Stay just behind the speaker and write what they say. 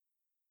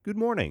Good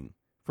morning.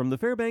 From the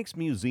Fairbanks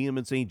Museum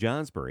in St.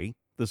 Johnsbury,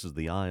 this is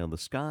the Eye on the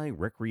Sky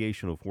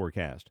recreational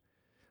forecast.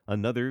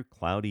 Another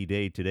cloudy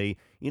day today.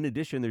 In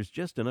addition, there's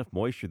just enough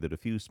moisture that a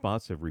few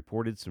spots have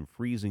reported some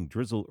freezing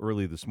drizzle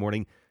early this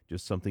morning.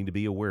 Just something to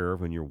be aware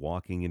of when you're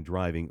walking and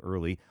driving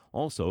early.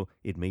 Also,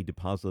 it may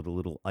deposit a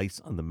little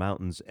ice on the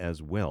mountains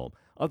as well.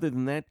 Other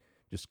than that,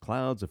 just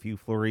clouds, a few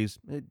flurries.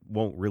 It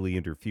won't really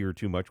interfere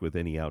too much with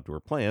any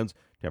outdoor plans.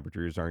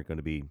 Temperatures aren't going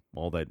to be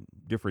all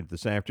that different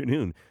this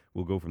afternoon.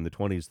 We'll go from the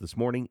 20s this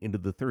morning into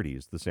the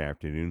 30s this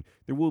afternoon.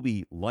 There will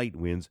be light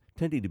winds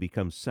tending to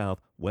become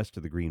south west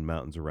of the Green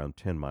Mountains around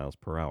 10 miles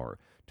per hour.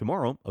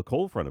 Tomorrow, a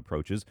cold front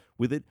approaches.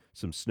 With it,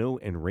 some snow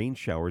and rain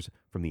showers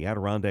from the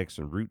Adirondacks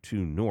and Route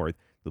 2 north.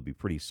 They'll be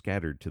pretty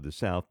scattered to the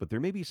south, but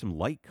there may be some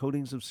light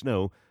coatings of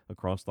snow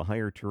across the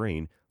higher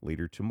terrain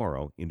later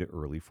tomorrow into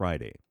early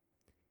Friday.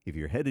 If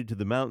you're headed to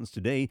the mountains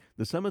today,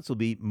 the summits will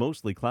be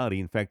mostly cloudy.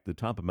 In fact, the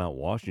top of Mount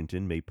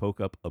Washington may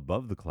poke up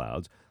above the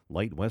clouds.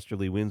 Light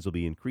westerly winds will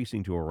be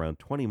increasing to around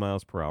 20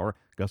 miles per hour,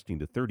 gusting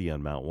to 30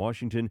 on Mount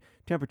Washington.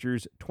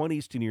 Temperatures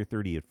 20s to near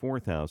 30 at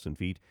 4,000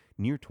 feet,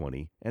 near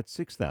 20 at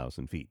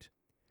 6,000 feet.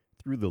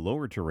 Through the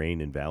lower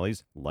terrain and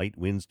valleys, light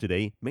winds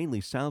today, mainly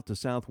south to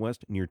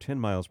southwest near 10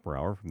 miles per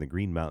hour from the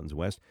Green Mountains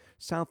west.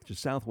 South to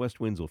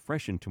southwest winds will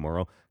freshen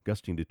tomorrow,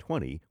 gusting to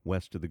 20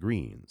 west of the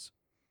Greens.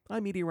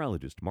 I'm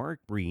meteorologist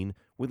Mark Breen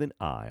with an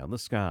eye on the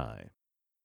sky.